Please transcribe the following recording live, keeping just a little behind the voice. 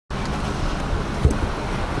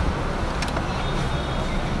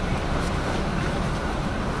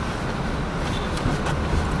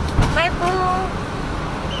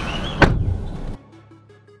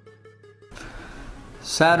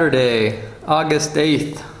Saturday, August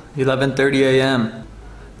 8th, 11:30 a.m.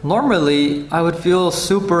 Normally, I would feel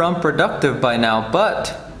super unproductive by now,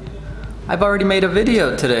 but I've already made a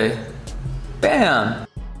video today. Bam!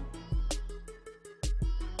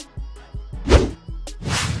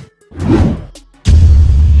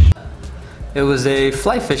 It was a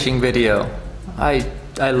fly fishing video. I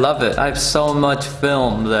love it. I have so much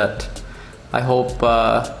film that I hope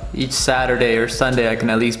each Saturday or Sunday I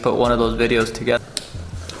can at least put one of those videos together.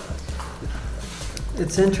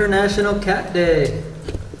 It's International Cat Day.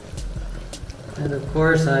 And of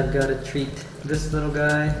course I've got to treat this little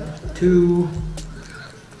guy to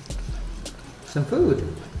some food.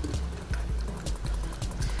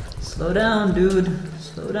 Slow down, dude.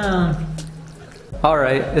 Slow down.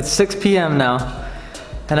 Alright, it's 6 p.m. now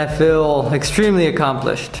and I feel extremely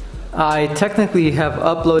accomplished. I technically have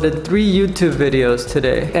uploaded 3 YouTube videos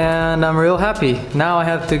today and I'm real happy. Now I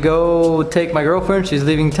have to go take my girlfriend, she's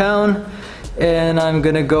leaving town, and I'm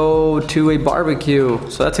gonna go to a barbecue,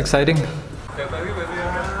 so that's exciting.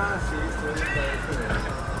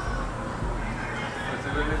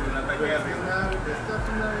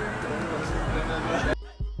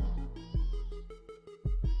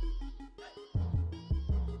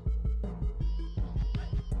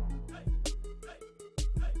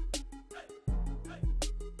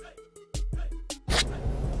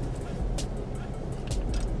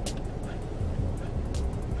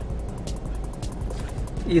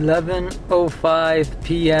 11:05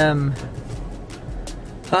 p.m.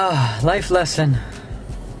 Life lesson.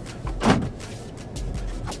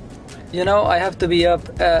 You know, I have to be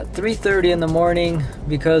up at 3:30 in the morning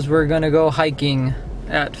because we're gonna go hiking.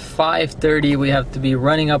 At 5:30 we have to be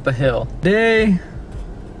running up a hill. Today,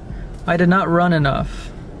 I did not run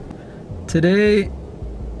enough. Today,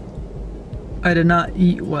 I did not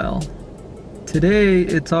eat well. Today,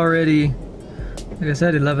 it's already, like I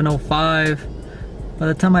said, 11:05. By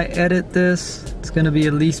the time I edit this, it's gonna be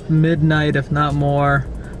at least midnight, if not more.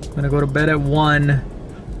 I'm gonna go to bed at 1.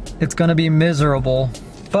 It's gonna be miserable.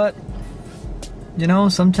 But, you know,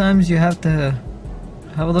 sometimes you have to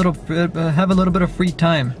have a little bit of free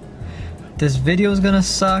time. This video is gonna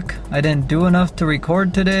suck. I didn't do enough to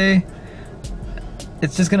record today.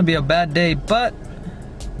 It's just gonna be a bad day, but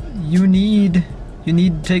you need to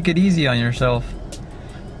take it easy on yourself.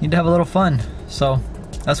 You need to have a little fun. So,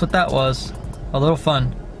 that's what that was. A little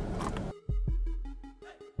fun.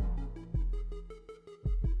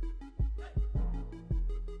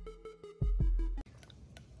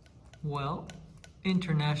 Well,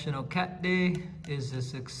 International Cat Day is a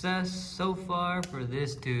success so far for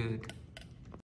this dude.